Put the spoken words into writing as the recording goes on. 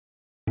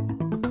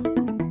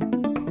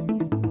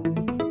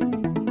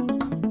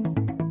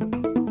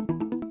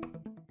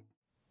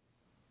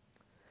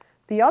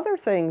The other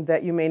thing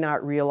that you may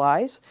not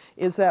realize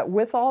is that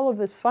with all of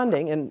this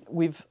funding, and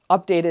we've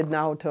updated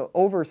now to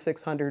over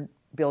 $600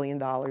 billion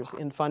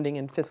in funding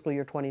in fiscal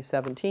year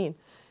 2017,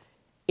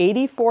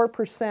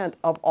 84%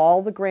 of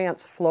all the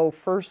grants flow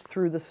first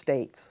through the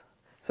states.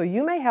 So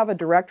you may have a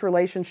direct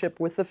relationship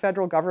with the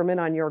federal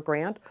government on your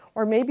grant,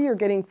 or maybe you're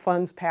getting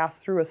funds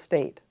passed through a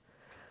state.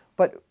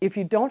 But if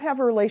you don't have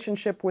a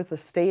relationship with a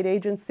state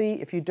agency,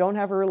 if you don't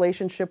have a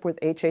relationship with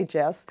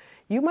HHS,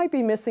 you might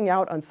be missing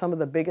out on some of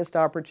the biggest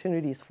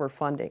opportunities for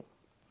funding.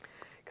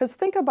 Because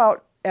think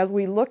about, as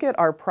we look at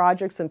our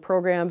projects and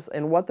programs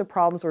and what the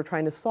problems we're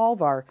trying to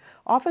solve are,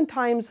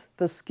 oftentimes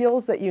the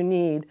skills that you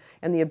need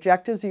and the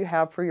objectives you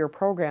have for your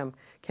program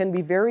can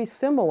be very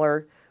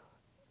similar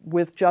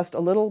with just a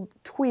little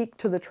tweak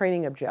to the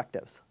training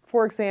objectives.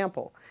 For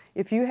example,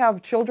 if you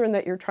have children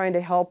that you're trying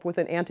to help with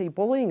an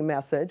anti-bullying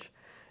message,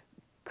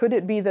 could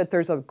it be that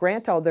there's a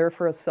grant out there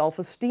for a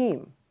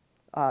self-esteem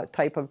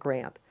type of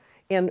grant?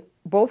 And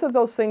both of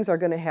those things are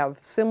going to have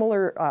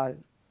similar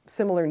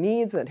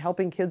needs and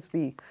helping kids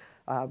be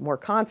more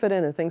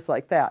confident and things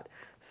like that.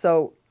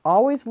 So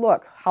always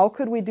look, how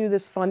could we do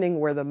this funding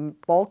where the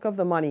bulk of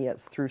the money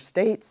is, through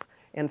states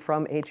and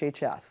from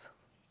HHS?